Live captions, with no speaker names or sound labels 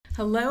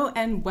Hello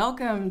and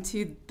welcome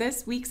to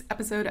this week's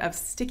episode of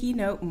Sticky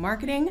Note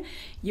Marketing,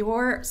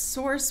 your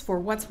source for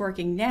what's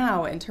working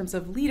now in terms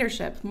of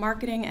leadership,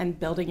 marketing, and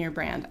building your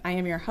brand. I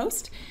am your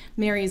host,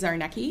 Mary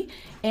Zarnecki,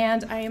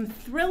 and I am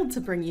thrilled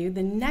to bring you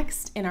the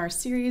next in our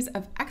series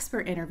of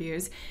expert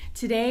interviews.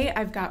 Today,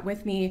 I've got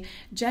with me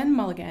Jen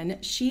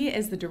Mulligan. She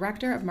is the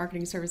Director of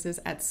Marketing Services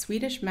at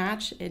Swedish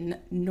Match in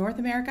North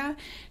America.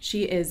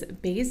 She is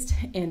based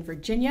in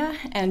Virginia,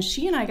 and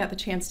she and I got the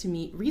chance to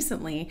meet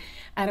recently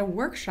at a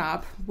workshop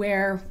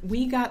where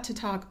we got to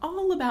talk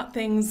all about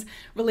things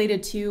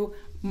related to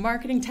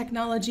marketing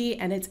technology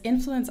and its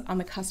influence on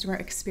the customer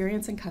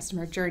experience and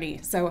customer journey.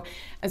 So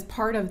as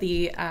part of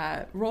the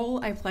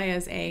role I play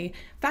as a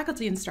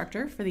faculty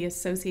instructor for the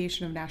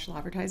Association of National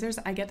Advertisers,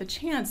 I get the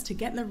chance to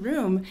get in the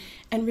room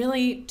and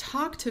really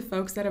talk to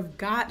folks that have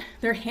got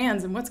their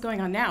hands in what's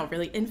going on now,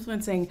 really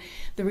influencing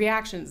the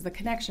reactions, the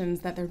connections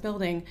that they're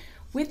building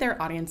with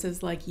their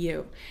audiences like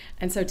you.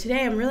 And so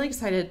today I'm really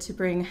excited to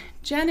bring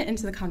Jen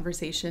into the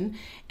conversation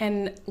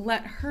and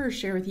let her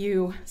share with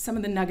you some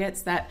of the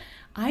nuggets that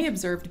I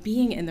observed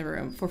being in the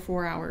room for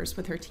 4 hours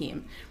with her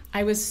team.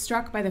 I was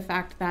struck by the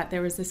fact that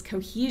there was this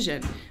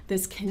cohesion,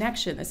 this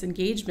connection, this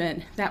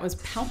engagement that was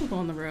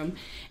palpable in the room.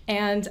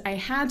 And I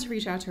had to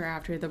reach out to her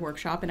after the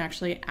workshop and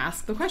actually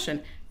ask the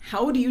question,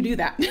 how do you do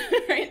that?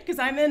 Right? Because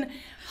I'm in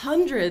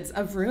hundreds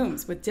of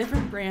rooms with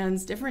different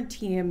brands, different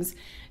teams,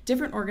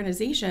 different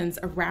organizations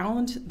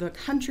around the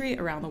country,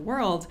 around the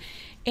world.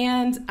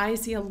 And I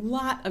see a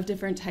lot of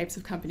different types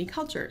of company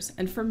cultures.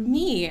 And for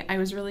me, I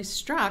was really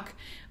struck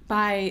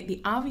by the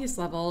obvious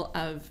level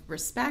of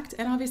respect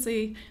and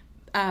obviously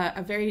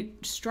a very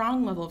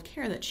strong level of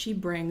care that she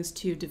brings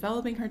to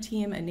developing her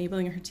team,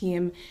 enabling her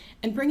team,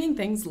 and bringing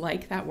things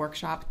like that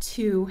workshop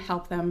to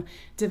help them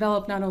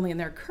develop not only in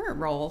their current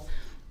role,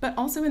 but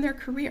also in their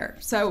career.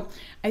 So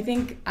I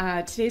think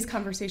today's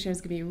conversation is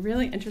going to be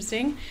really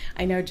interesting.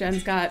 I know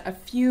Jen's got a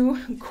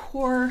few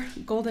core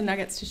golden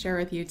nuggets to share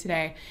with you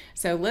today.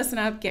 So listen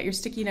up, get your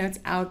sticky notes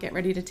out, get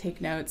ready to take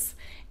notes,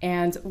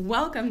 and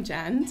welcome,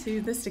 Jen,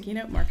 to the Sticky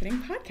Note Marketing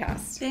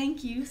Podcast.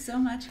 Thank you so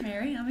much,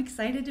 Mary. I'm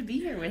excited to be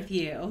here with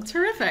you.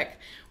 Terrific.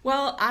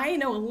 Well, I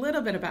know a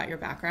little bit about your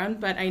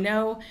background, but I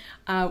know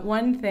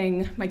one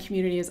thing my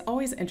community is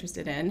always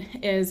interested in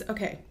is,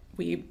 okay,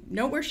 we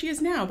know where she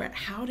is now, but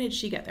how did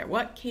she get there?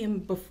 What came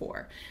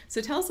before?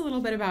 So tell us a little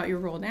bit about your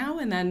role now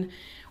and then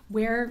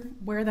where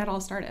that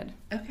all started.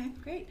 Okay,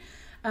 great.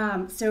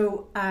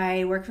 So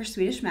I work for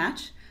Swedish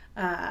Match.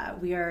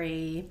 We are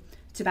a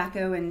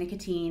tobacco and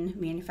nicotine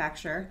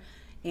manufacturer,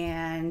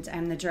 and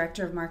I'm the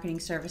Director of Marketing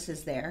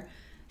Services there.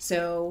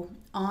 So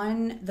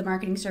on the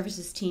Marketing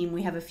Services team,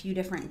 we have a few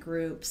different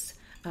groups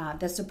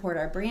that support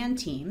our brand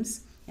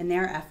teams and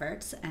their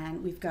efforts.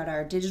 And we've got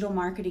our digital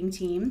marketing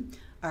team,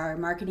 our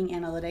marketing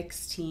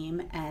analytics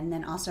team, and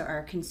then also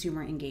our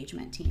consumer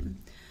engagement team.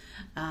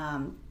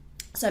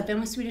 So I've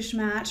been with Swedish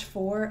Match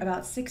for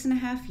about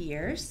 6.5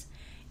 years.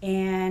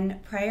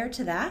 And prior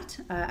to that,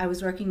 I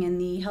was working in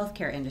the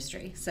healthcare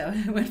industry. So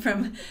I went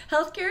from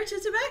healthcare to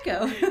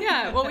tobacco.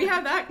 Yeah, well, we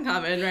have that in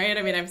common, right?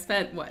 I mean, I've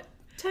spent,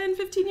 10,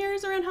 15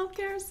 years around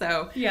healthcare?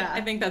 So yeah, I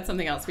think that's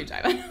something else we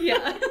jive on.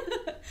 Yeah.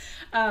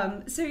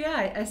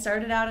 I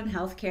started out in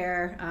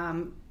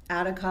healthcare.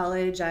 Out of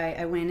college,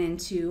 I went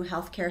into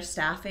healthcare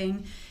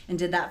staffing and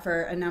did that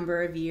for a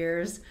number of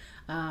years.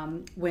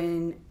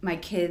 When my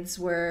kids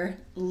were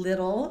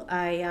little,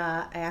 I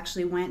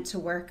actually went to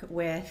work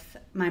with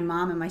my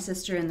mom and my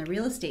sister in the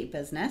real estate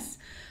business,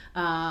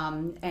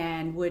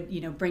 and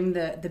would bring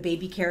the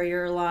baby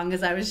carrier along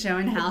as I was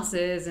showing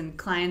houses, and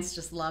clients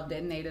just loved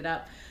it and ate it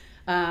up.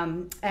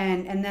 And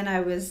then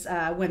I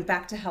went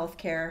back to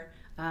healthcare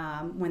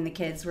when the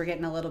kids were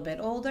getting a little bit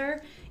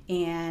older,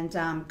 and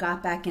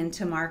got back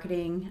into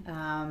marketing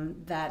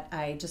that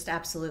I just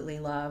absolutely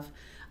love.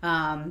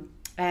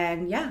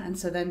 And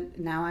so then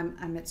now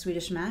I'm at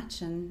Swedish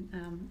Match,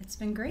 and it's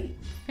been great.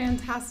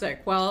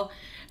 Fantastic. Well,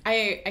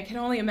 I can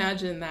only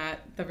imagine that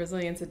the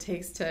resilience it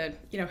takes to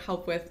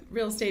help with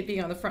real estate,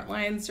 being on the front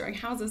lines, showing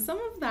houses, some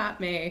of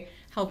that may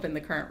help in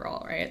the current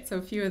role, right? So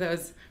a few of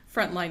those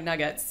frontline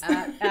nuggets.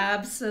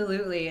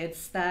 Absolutely.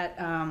 It's that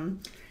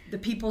the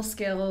people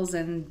skills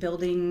and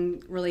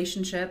building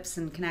relationships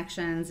and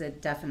connections,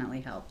 it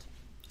definitely helped.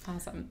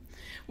 Awesome.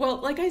 Well,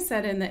 like I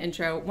said in the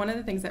intro, one of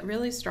the things that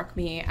really struck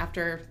me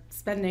after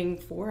spending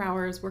 4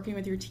 hours working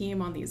with your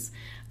team on these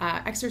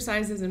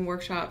exercises and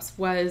workshops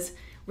was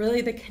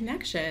really the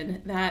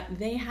connection that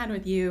they had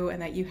with you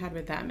and that you had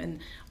with them,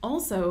 and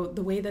also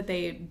the way that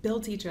they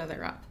built each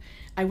other up.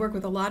 I work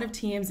with a lot of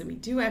teams, and we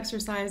do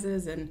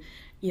exercises and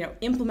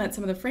implement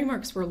some of the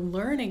frameworks we're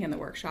learning in the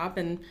workshop,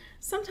 and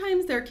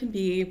sometimes there can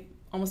be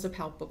almost a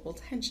palpable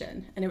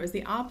tension, and it was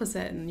the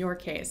opposite in your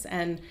case.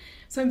 And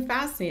so I'm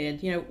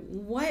fascinated,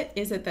 what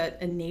is it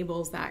that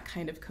enables that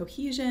kind of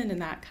cohesion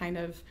and that kind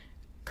of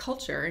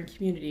culture and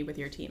community with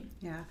your team?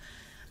 Yeah.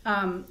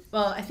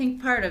 Well, I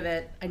think part of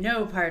it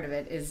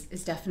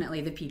is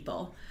definitely the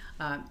people.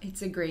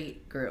 It's a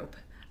great group.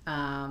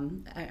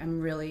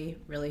 I'm really,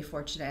 really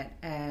fortunate.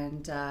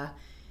 And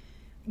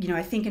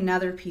I think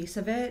another piece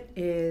of it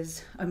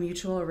is a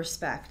mutual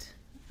respect.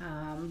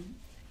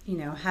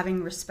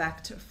 Having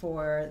respect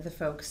for the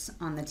folks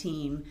on the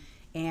team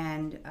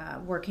and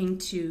working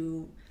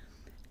to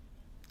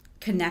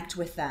connect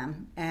with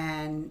them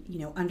and,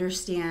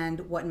 understand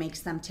what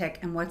makes them tick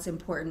and what's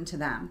important to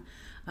them,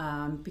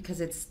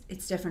 because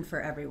it's different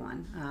for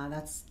everyone.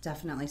 That's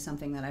definitely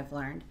something that I've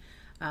learned.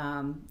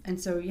 And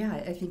so,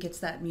 I think it's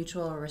that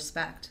mutual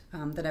respect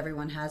that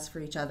everyone has for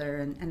each other,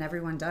 and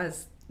everyone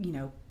does,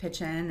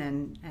 pitch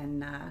in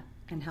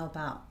and help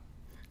out.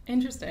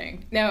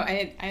 Interesting. No,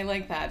 I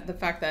like that. The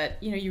fact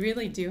that, you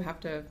really do have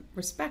to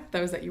respect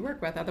those that you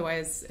work with.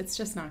 Otherwise, it's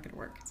just not going to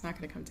work. It's not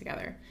going to come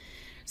together.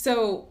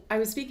 So I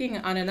was speaking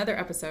on another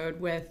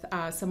episode with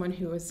someone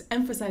who was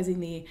emphasizing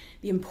the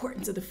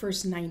importance of the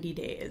first 90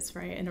 days,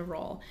 right, in a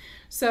role.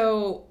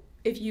 So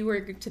if you were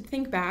to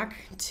think back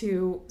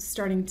to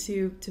starting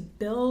to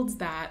build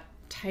that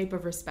type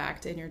of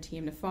respect in your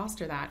team, to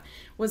foster that,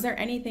 was there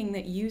anything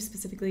that you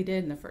specifically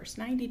did in the first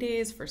 90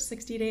 days, first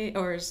 60 days,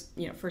 or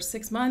first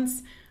 6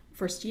 months,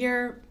 first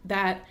year,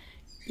 that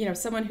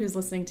someone who's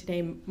listening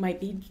today might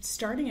be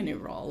starting a new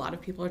role? A lot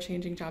of people are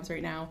changing jobs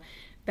right now,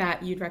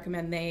 that you'd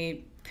recommend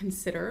they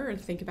consider or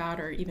think about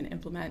or even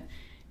implement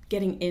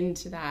getting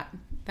into that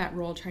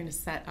role, trying to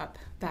set up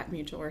that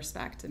mutual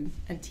respect and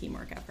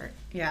teamwork effort?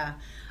 Yeah.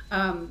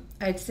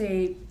 I'd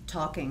say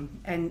talking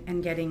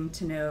and getting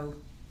to know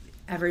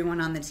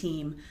everyone on the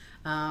team.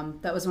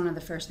 That was one of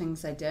the first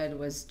things I did,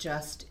 was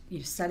just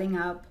setting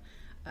up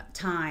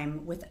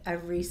time with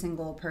every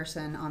single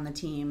person on the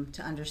team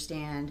to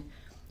understand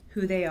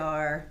who they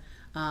are,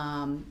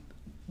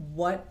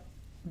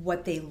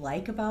 what they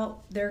like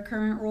about their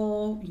current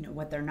role,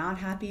 what they're not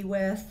happy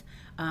with,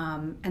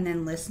 and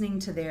then listening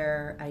to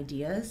their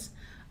ideas,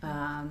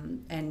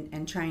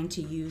 and trying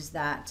to use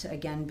that to,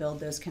 again, build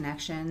those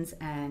connections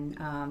and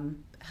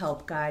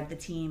help guide the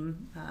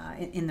team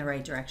in the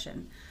right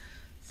direction.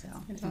 So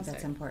I think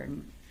that's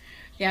important.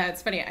 Yeah,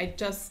 it's funny.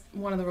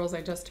 One of the roles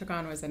I just took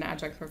on was an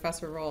adjunct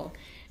professor role,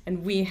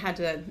 and we had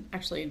to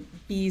actually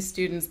be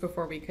students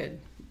before we could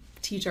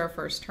teach our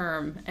first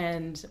term.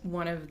 And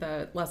one of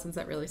the lessons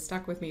that really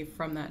stuck with me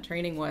from that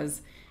training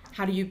was,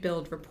 how do you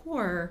build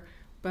rapport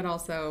but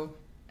also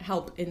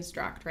help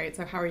instruct, right?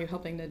 So how are you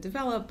helping to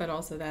develop but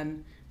also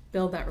then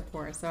build that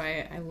rapport? So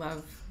I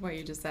love what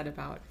you just said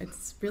about,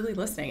 it's really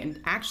listening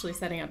and actually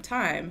setting up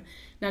time,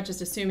 not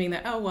just assuming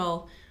that, oh,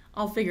 well,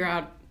 I'll figure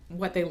out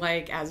what they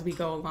like as we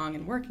go along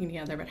and working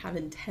together, but have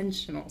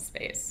intentional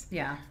space.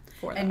 Yeah.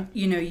 For that. And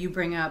you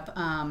bring up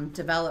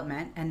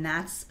development, and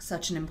that's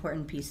such an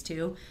important piece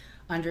too.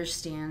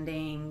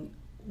 Understanding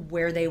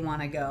where they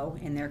want to go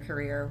in their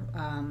career,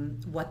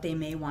 what they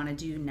may want to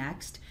do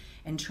next,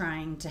 and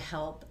trying to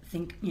help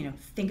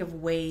think of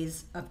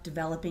ways of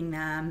developing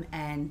them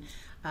and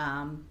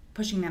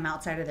pushing them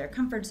outside of their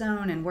comfort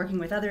zone and working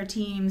with other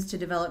teams to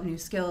develop new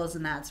skills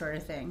and that sort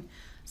of thing.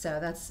 So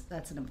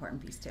that's an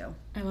important piece too.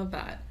 I love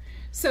that.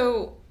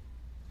 So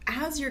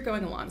as you're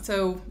going along,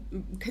 so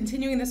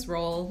continuing this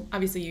role,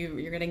 obviously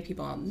you're getting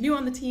people new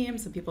on the team.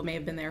 Some people may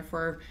have been there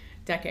for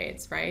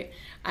decades, right?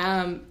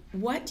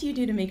 What do you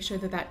do to make sure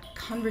that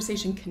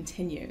conversation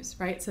continues,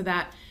 right? So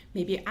that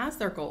maybe as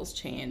their goals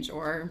change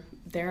or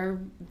their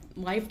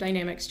life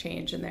dynamics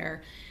change,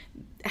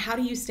 how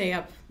do you stay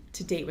up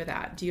to date with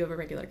that? Do you have a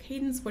regular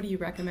cadence? What do you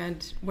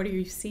recommend? What are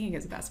you seeing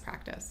as a best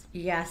practice?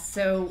 Yes,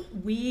 so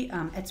we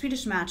at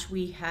Swedish Match,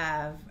 we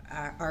have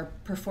our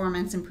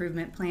performance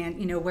improvement plan,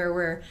 where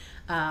we're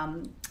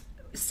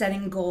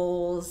setting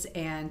goals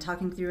and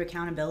talking through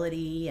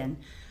accountability. And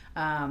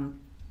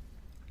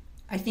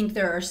I think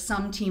there are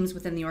some teams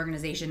within the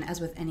organization, as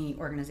with any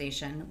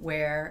organization,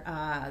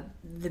 where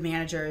the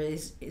manager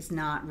is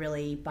not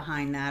really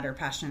behind that or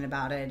passionate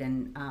about it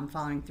and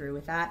following through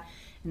with that.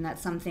 And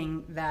that's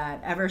something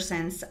that ever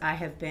since I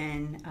have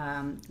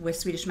been with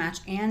Swedish Match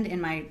and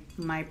in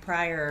my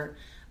prior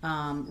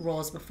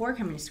roles before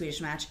coming to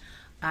Swedish Match,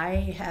 I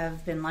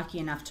have been lucky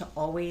enough to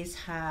always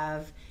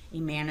have a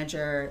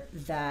manager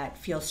that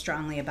feels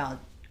strongly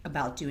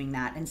about doing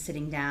that and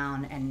sitting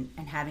down and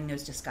having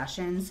those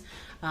discussions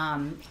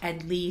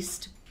at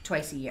least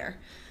twice a year.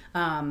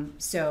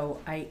 So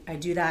I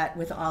do that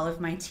with all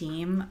of my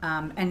team.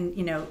 And,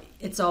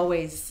 it's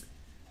always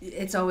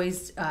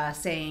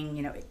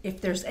saying,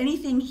 if there's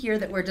anything here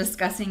that we're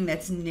discussing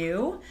that's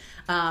new,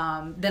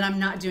 then I'm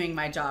not doing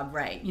my job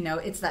right.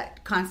 It's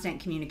that constant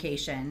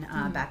communication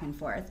back and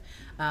forth.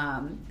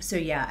 So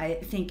yeah, I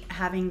think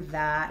having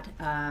that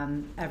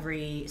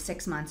every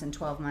 6 months and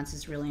 12 months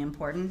is really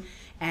important.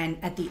 And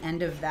at the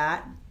end of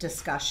that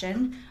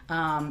discussion,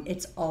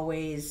 it's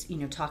always,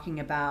 talking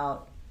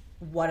about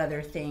what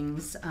other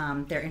things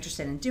they're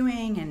interested in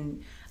doing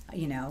and,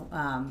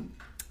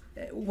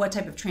 what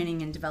type of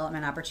training and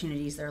development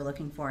opportunities they're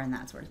looking for and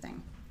that sort of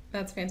thing.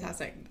 That's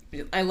fantastic.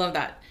 I love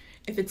that.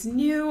 If it's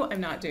new,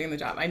 I'm not doing the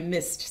job. I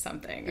missed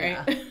something,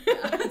 right?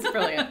 Yeah. It's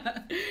brilliant.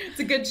 It's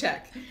a good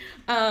check.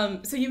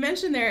 So you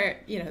mentioned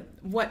there,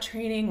 what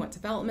training, what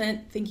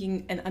development,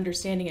 thinking and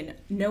understanding and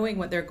knowing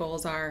what their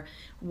goals are,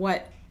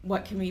 what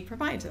what can we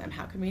provide to them?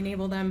 How can we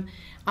enable them?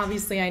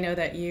 Obviously, I know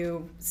that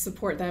you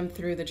support them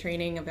through the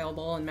training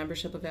available and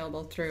membership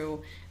available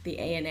through the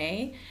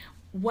ANA.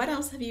 What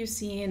else have you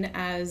seen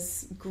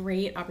as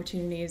great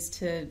opportunities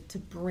to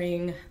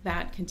bring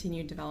that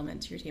continued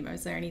development to your team?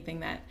 Is there anything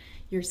that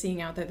you're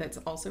seeing out there that's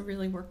also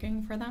really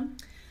working for them?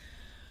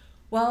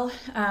 Well,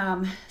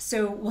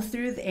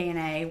 through the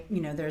ANA,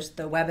 there's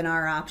the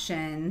webinar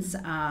options,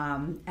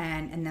 and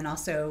then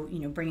also,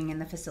 bringing in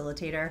the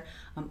facilitator.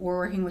 We're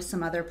working with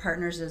some other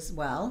partners as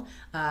well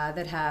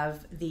that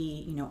have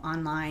the,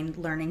 online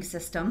learning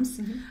systems,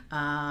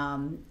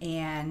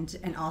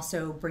 and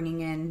also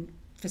bringing in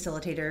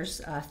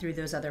facilitators through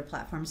those other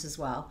platforms as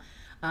well.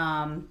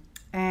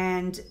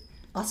 And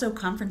also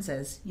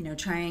conferences,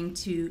 trying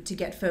to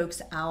get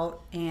folks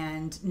out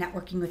and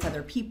networking with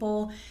other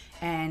people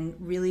and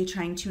really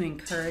trying to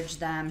encourage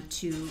them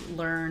to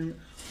learn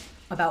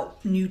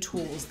about new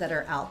tools that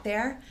are out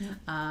there,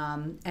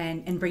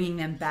 and bringing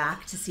them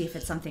back to see if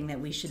it's something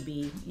that we should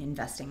be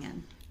investing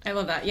in. I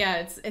love that.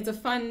 Yeah, it's a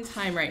fun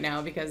time right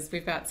now because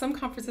we've got some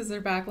conferences that are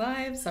back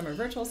live, some are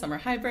virtual, some are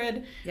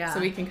hybrid. Yeah. So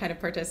we can kind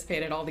of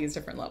participate at all these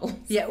different levels.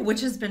 Yeah,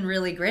 which has been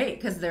really great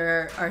because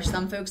there are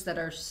some folks that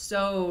are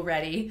so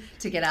ready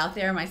to get out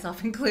there,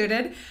 myself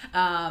included.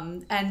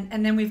 And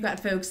then we've got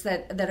folks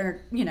that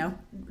are,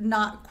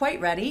 not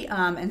quite ready.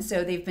 And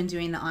so they've been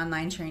doing the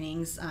online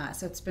trainings.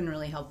 So it's been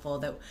really helpful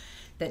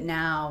that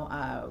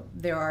now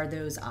there are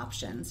those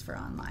options for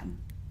online.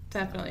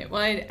 Definitely.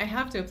 Well, I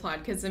have to applaud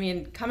because,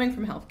 coming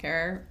from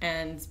healthcare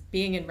and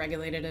being in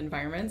regulated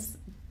environments,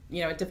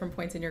 at different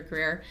points in your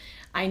career,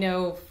 I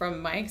know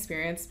from my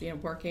experience,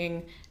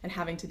 working and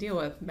having to deal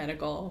with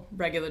medical,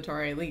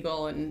 regulatory,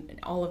 legal, and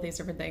all of these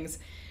different things,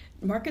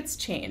 markets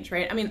change,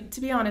 right?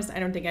 To be honest, I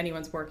don't think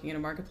anyone's working in a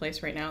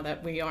marketplace right now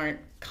that we aren't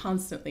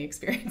constantly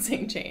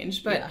experiencing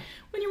change. But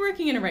when you're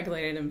working in a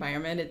regulated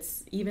environment,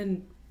 it's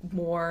even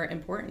more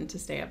important to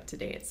stay up to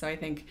date. So I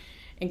think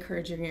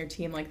encouraging your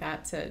team like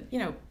that to,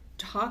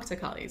 talk to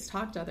colleagues,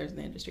 talk to others in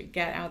the industry,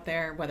 get out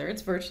there, whether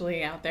it's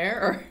virtually out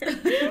there or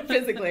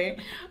physically,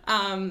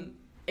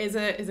 is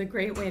a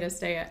great way to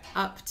stay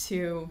up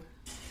to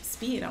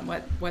speed on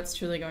what's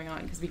truly going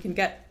on, because we can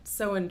get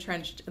so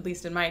entrenched, at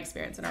least in my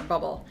experience, in our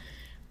bubble,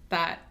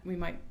 that we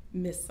might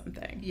miss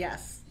something.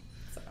 Yes.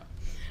 So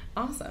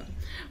awesome.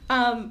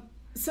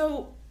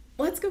 So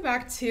let's go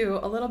back to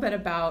a little bit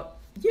about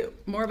you,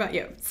 more about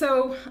you.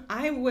 So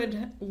I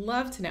would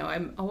love to know,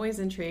 I'm always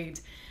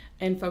intrigued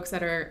in folks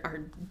that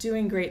are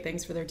doing great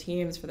things for their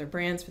teams, for their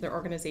brands, for their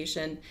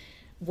organization.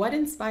 What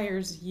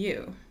inspires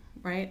you,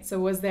 right? So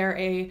was there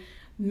a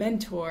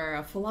mentor,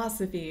 a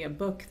philosophy, a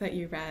book that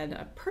you read,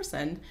 a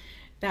person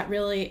that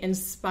really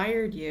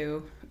inspired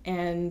you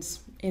and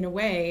in a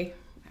way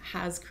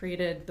has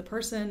created the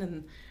person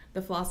and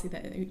the philosophy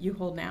that you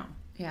hold now?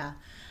 Yeah.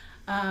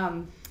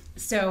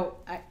 So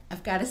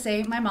I've got to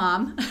say my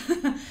mom,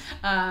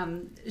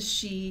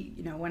 she,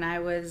 when I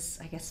was,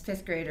 I guess,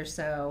 5th grade or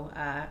so,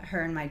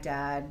 her and my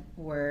dad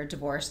were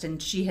divorced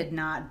and she had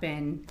not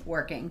been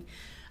working.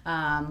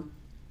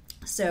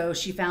 So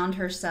she found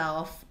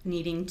herself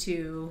needing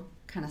to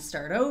kind of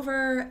start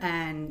over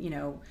and,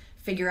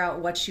 figure out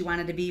what she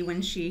wanted to be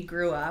when she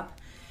grew up.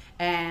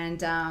 And,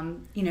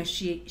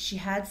 she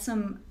had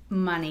some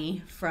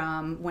money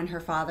from when her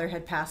father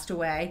had passed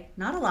away.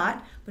 Not a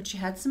lot, but she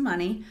had some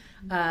money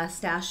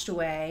stashed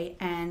away.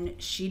 And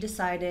she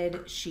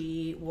decided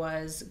she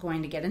was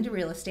going to get into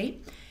real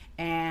estate.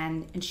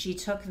 And she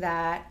took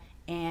that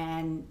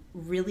and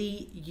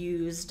really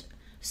used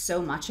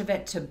so much of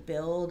it to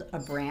build a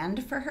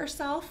brand for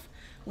herself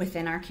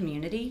within our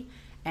community.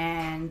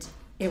 And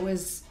it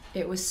was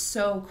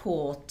so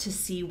cool to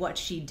see what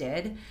she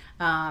did.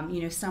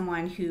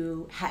 Someone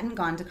who hadn't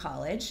gone to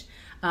college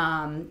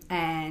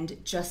and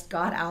just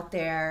got out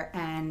there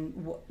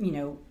and,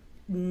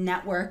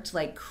 networked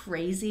like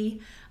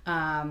crazy.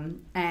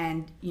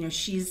 And,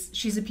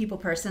 she's a people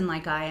person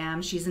like I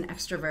am. She's an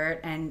extrovert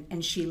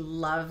and she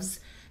loves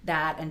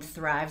that and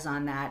thrives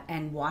on that.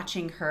 And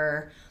watching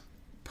her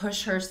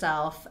push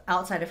herself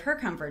outside of her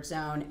comfort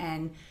zone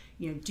and,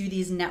 do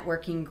these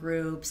networking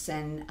groups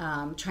and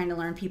trying to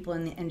learn people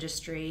in the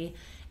industry.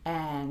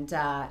 And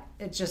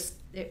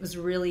it was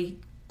really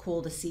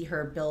cool to see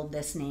her build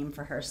this name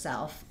for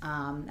herself.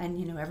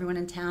 And, everyone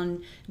in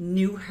town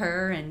knew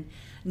her and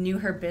knew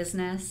her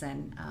business.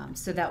 And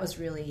so that was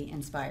really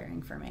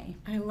inspiring for me.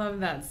 I love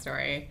that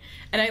story.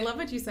 And I love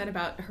what you said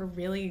about her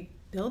really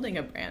building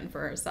a brand for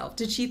herself.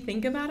 Did she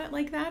think about it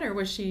like that, or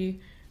was she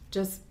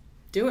just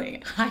doing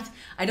it?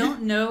 I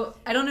don't know.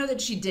 I don't know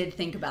that she did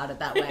think about it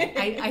that way.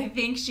 I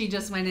think she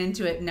just went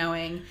into it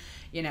knowing,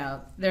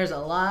 there's a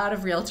lot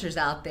of realtors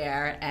out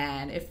there,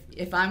 and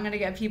if I'm going to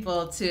get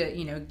people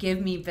to,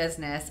 give me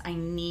business, I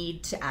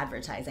need to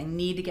advertise. I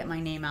need to get my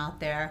name out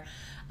there.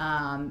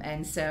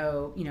 And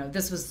so,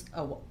 this was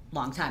a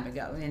long time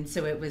ago. And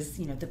so it was,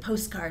 the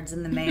postcards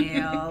in the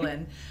mail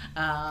and,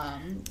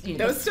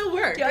 those still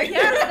work. Yeah,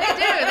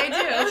 they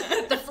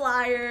do. The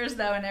flyers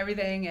though and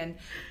everything.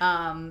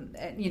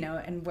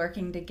 And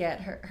working to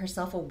get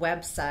herself a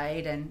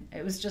website. And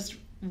it was just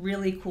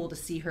really cool to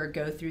see her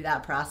go through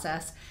that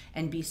process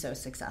and be so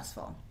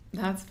successful.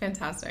 That's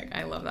fantastic.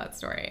 I love that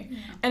story. Yeah.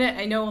 And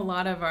I know a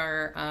lot of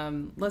our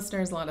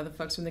listeners, a lot of the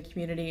folks from the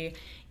community,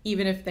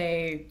 even if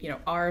they,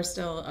 are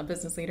still a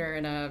business leader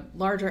in a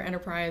larger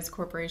enterprise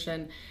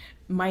corporation,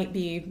 might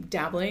be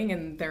dabbling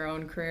in their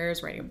own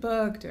careers, writing a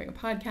book, doing a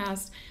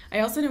podcast. I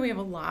also know we have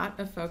a lot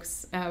of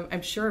folks,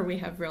 I'm sure we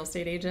have real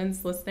estate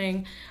agents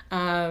listening,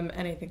 and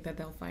I think that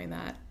they'll find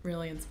that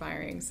really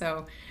inspiring.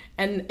 So,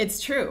 and it's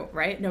true,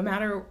 right? No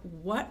matter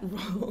what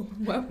role,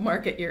 what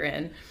market you're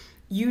in,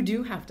 you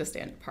do have to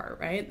stand apart,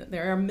 right?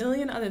 There are a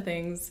million other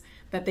things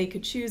that they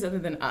could choose other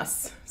than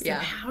us. So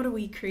how do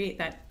we create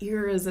that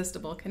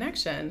irresistible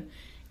connection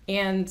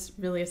and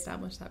really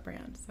establish that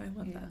brand? So I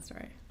love that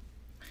story.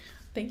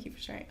 Thank you for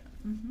sharing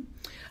that.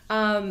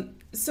 Mm-hmm.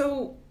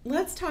 So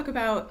let's talk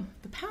about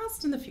the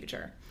past and the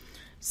future.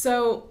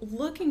 So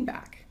looking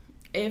back,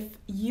 if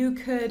you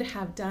could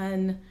have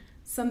done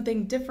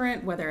something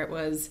different, whether it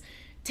was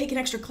take an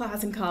extra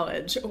class in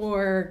college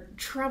or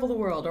travel the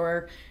world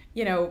or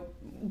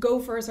go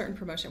for a certain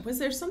promotion, was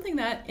there something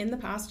that in the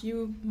past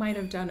you might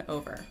have done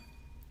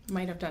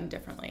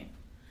differently?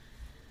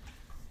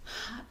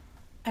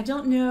 I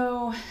don't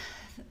know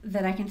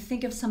that I can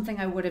think of something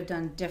I would have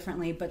done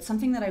differently, but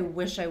something that I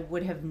wish I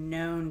would have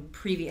known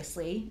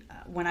previously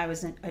when I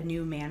was a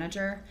new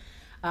manager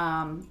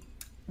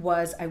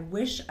was I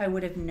wish I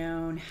would have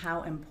known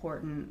how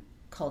important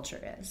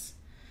culture is.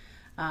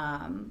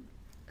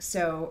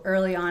 So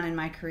early on in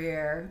my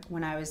career,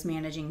 when I was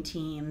managing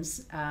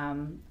teams,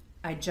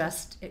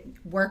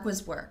 work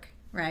was work,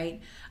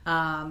 right?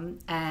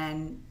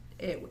 And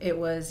it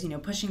was,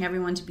 pushing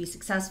everyone to be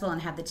successful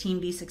and have the team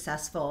be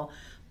successful.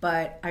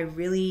 But I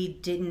really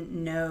didn't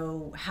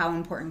know how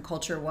important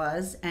culture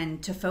was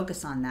and to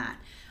focus on that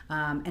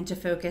and to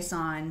focus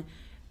on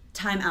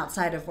time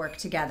outside of work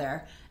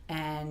together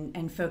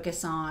and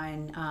focus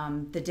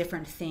on the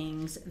different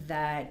things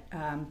that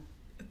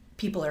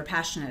people are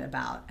passionate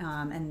about.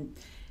 And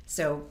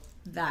so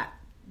that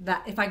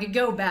if I could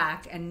go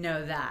back and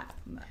know that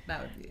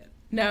would be it.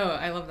 No,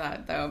 I love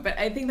that though. But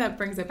I think that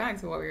brings it back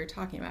to what we were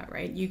talking about,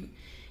 right?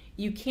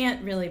 You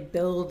can't really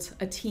build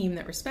a team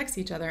that respects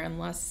each other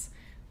unless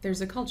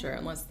there's a culture,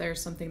 unless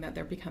there's something that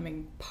they're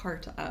becoming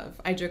part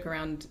of. I joke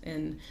around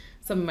in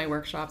some of my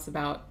workshops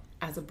about,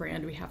 as a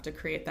brand, we have to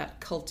create that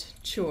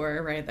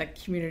culture, right?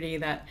 That community,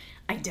 that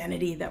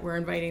identity that we're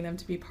inviting them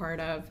to be part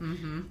of.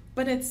 Mm-hmm.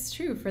 But it's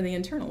true for the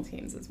internal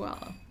teams as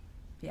well.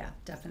 Yeah,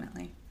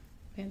 definitely.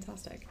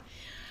 Fantastic.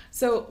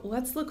 So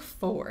let's look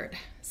forward.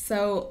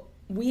 So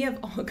we have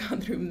all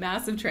gone through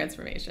massive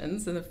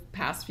transformations in the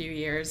past few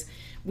years.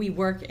 We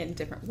work in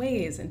different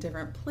ways, in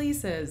different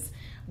places,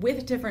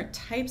 with different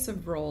types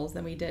of roles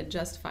than we did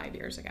just 5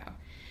 years ago.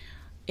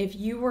 If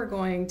you were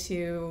going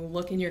to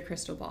look in your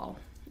crystal ball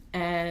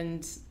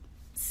and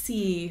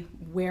see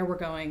where we're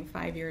going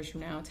 5 years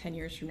from now, 10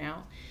 years from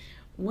now,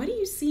 what do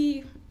you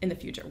see in the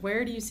future?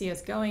 Where do you see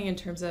us going in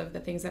terms of the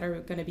things that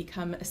are going to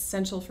become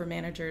essential for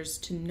managers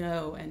to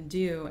know and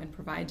do and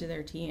provide to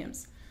their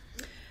teams?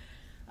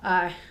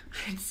 I'd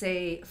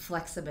say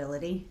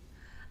flexibility.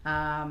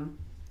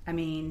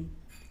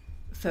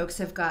 Folks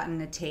have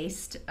gotten a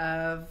taste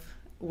of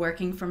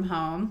working from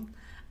home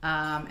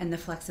and the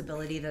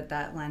flexibility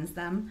that lends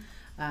them.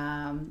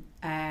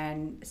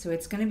 And so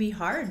it's going to be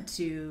hard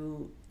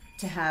to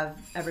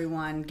have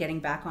everyone getting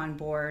back on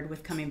board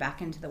with coming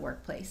back into the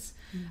workplace.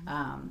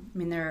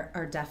 Mm-hmm. There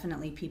are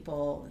definitely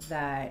people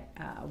that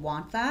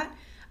want that,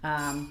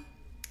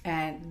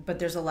 but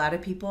there's a lot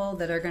of people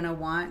that are going to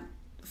want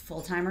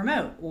full-time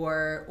remote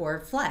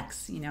or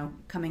flex,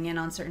 coming in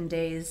on certain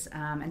days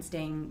and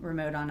staying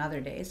remote on other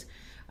days.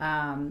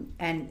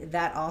 And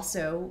that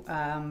also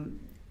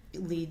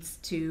leads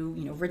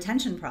to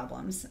retention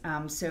problems.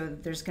 So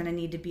there's going to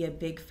need to be a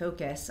big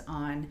focus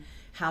on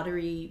how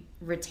to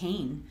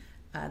retain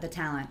the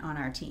talent on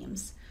our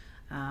teams.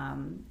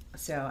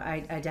 So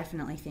I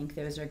definitely think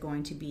those are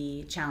going to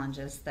be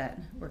challenges that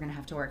we're going to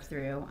have to work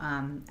through,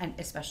 and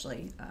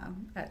especially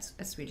at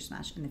Swedish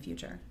Match in the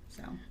future.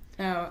 So.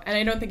 Oh, and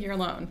I don't think you're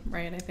alone,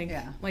 right? I think,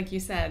 like you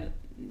said,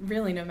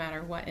 really no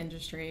matter what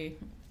industry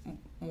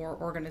or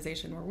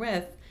organization we're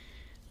with,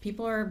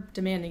 people are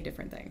demanding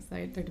different things.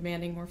 They're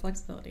demanding more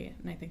flexibility,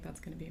 and I think that's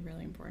going to be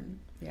really important.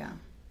 Yeah.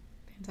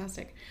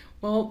 Fantastic.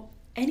 Well,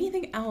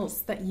 anything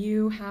else that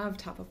you have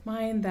top of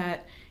mind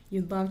that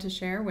you'd love to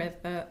share with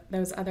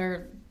those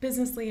other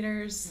business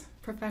leaders,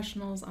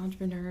 professionals,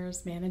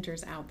 entrepreneurs,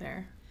 managers out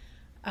there?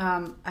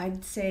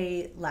 I'd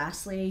say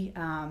lastly,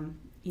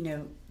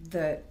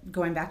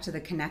 going back to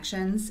the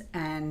connections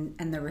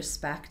and the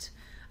respect,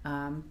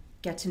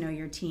 get to know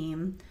your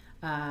team,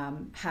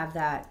 have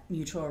that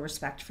mutual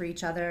respect for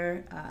each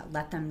other,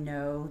 let them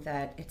know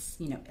that it's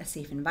a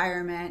safe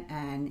environment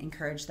and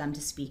encourage them to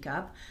speak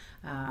up,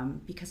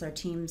 because our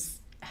teams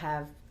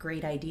have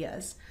great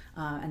ideas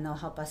and they'll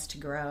help us to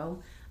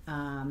grow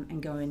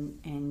and go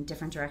in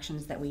different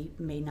directions that we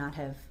may not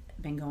have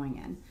been going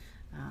in.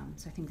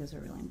 So I think those are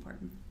really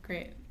important.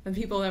 Great. The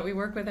people that we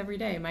work with every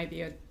day might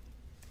be a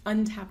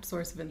untapped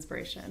source of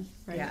inspiration,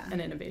 right? Yeah.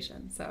 And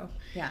innovation. So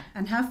yeah,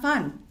 and have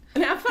fun.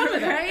 And have fun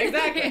with Right? it.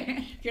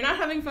 Exactly. If you're not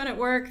having fun at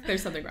work,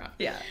 there's something wrong.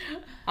 Yeah.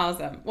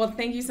 Awesome. Well,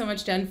 thank you so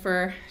much, Jen,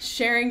 for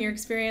sharing your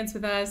experience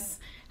with us,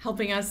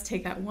 helping us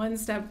take that one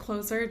step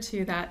closer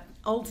to that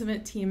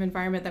ultimate team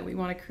environment that we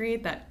want to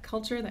create, that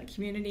culture, that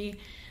community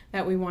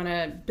that we want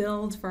to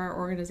build for our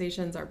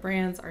organizations, our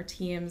brands, our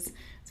teams.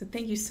 So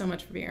thank you so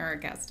much for being our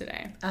guest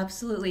today.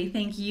 Absolutely.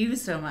 Thank you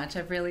so much.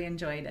 I've really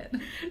enjoyed it.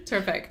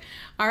 Terrific.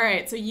 All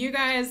right. So you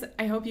guys,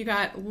 I hope you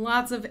got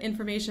lots of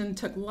information,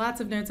 took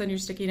lots of notes on your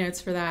sticky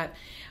notes for that.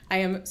 I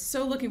am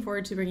so looking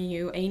forward to bringing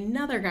you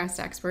another guest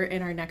expert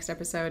in our next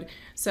episode.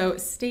 So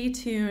stay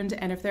tuned.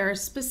 And if there are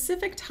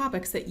specific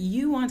topics that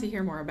you want to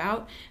hear more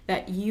about,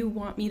 that you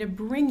want me to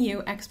bring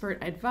you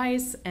expert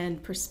advice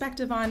and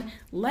perspective on,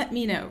 let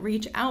me know.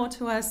 Reach out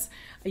to us.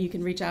 You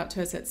can reach out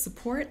to us at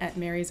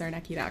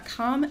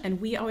support@maryzarnecki.com. And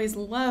we always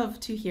love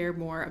to hear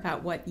more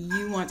about what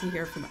you want to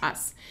hear from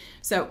us.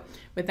 So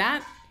with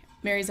that,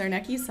 Mary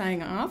Zarnecki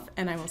signing off,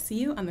 and I will see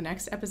you on the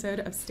next episode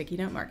of Sticky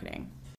Note Marketing.